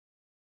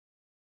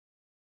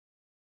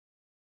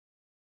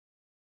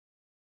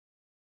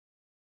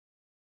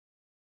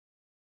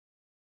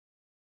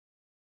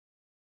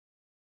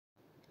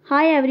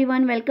Hi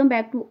everyone, welcome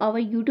back to our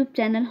YouTube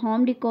channel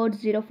Home Decor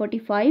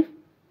 045.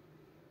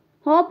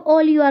 Hope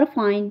all you are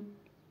fine.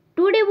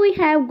 Today we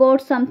have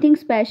got something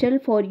special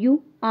for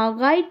you, a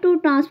guide to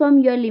transform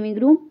your living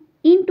room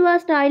into a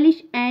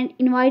stylish and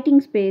inviting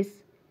space.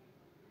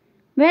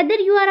 Whether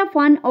you are a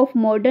fan of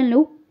modern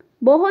look,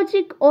 boho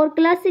chic or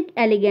classic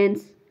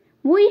elegance,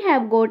 we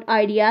have got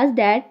ideas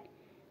that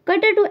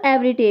cater to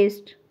every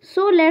taste.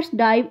 So let's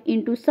dive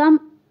into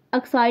some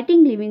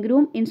exciting living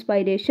room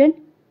inspiration.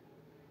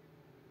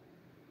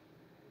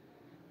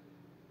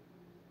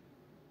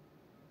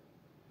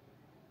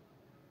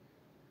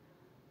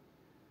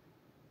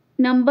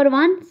 Number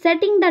 1.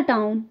 Setting the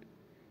tone.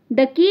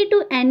 The key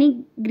to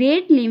any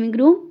great living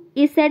room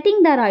is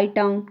setting the right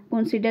tone.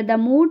 Consider the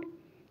mood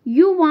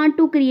you want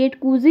to create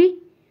cozy,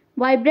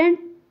 vibrant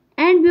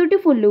and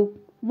beautiful look.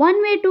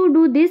 One way to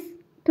do this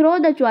through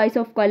the choice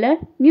of color.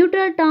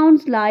 Neutral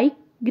tones like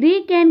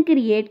grey can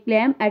create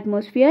calm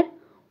atmosphere,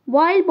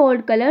 while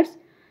bold colors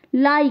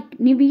like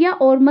Nivea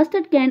or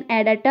mustard can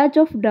add a touch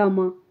of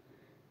drama.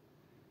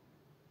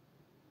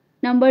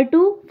 Number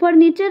 2.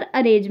 Furniture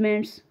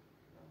arrangements.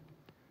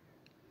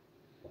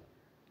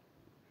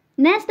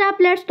 Next up,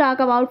 let's talk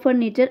about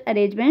furniture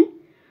arrangement.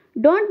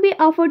 Don't be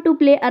afraid to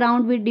play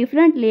around with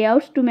different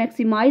layouts to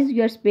maximize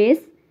your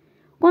space.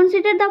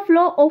 Consider the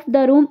flow of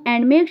the room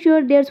and make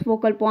sure there's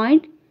focal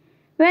point.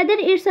 Whether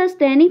it's a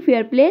stunning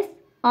fireplace,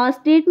 a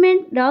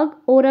statement rug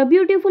or a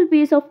beautiful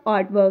piece of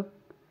artwork.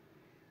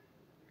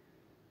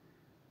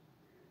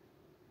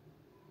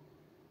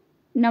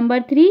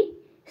 Number 3.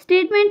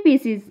 Statement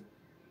pieces.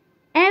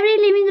 Every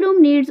living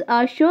room needs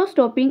a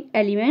show-stopping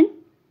element.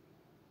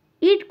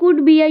 It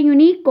could be a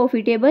unique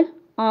coffee table,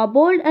 a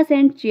bold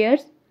accent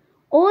chairs,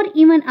 or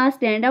even a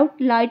standout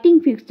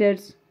lighting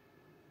fixtures.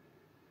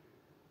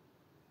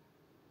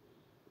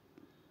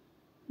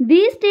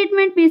 These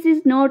statement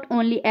pieces not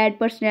only add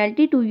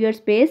personality to your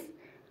space,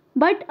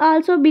 but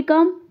also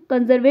become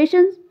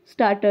conversation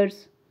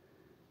starters.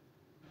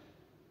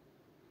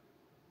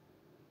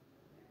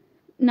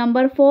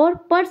 Number 4.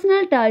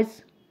 Personal touch.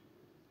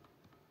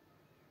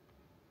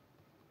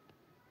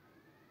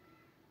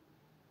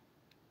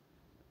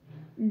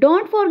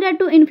 Don't forget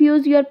to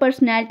infuse your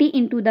personality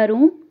into the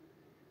room.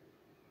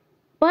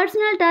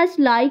 Personal touch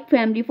like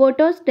family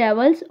photos,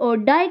 towels or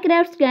die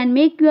crafts can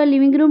make your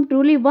living room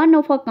truly one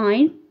of a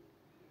kind.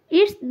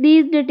 It's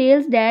these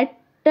details that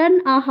turn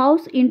a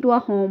house into a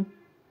home.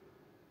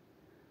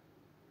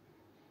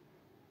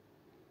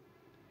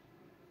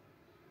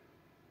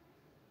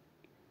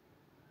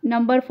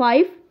 Number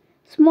 5.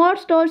 Smart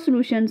store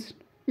solutions.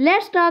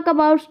 Let's talk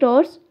about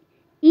stores.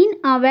 In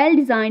a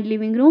well-designed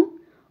living room,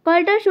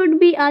 clutter should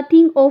be a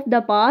thing of the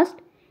past.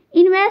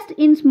 Invest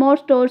in smart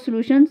store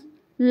solutions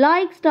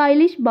like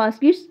stylish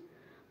baskets,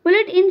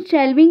 built-in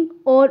shelving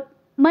or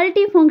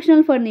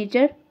multifunctional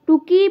furniture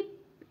to keep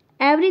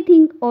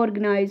everything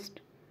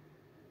organized.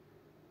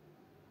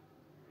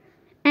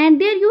 And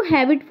there you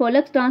have it,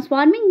 folks.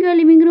 Transforming your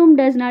living room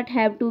does not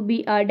have to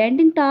be a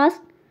daunting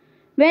task.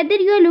 Whether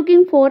you are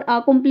looking for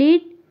a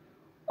complete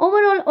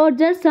overhaul or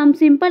just some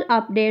simple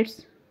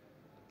updates,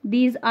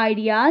 these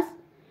ideas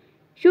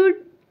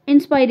should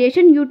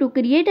inspiration you to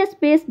create a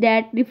space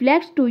that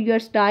reflects to your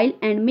style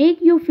and make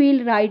you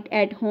feel right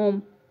at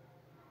home.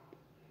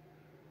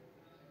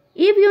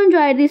 If you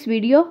enjoyed this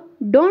video,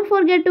 don't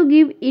forget to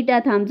give it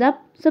a thumbs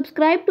up,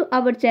 subscribe to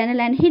our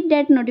channel and hit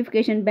that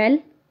notification bell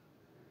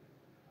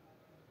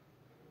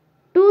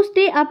to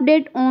stay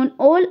updated on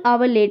all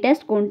our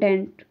latest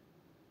content.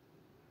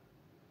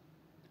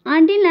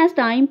 Until next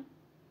time,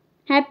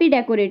 happy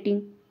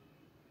decorating.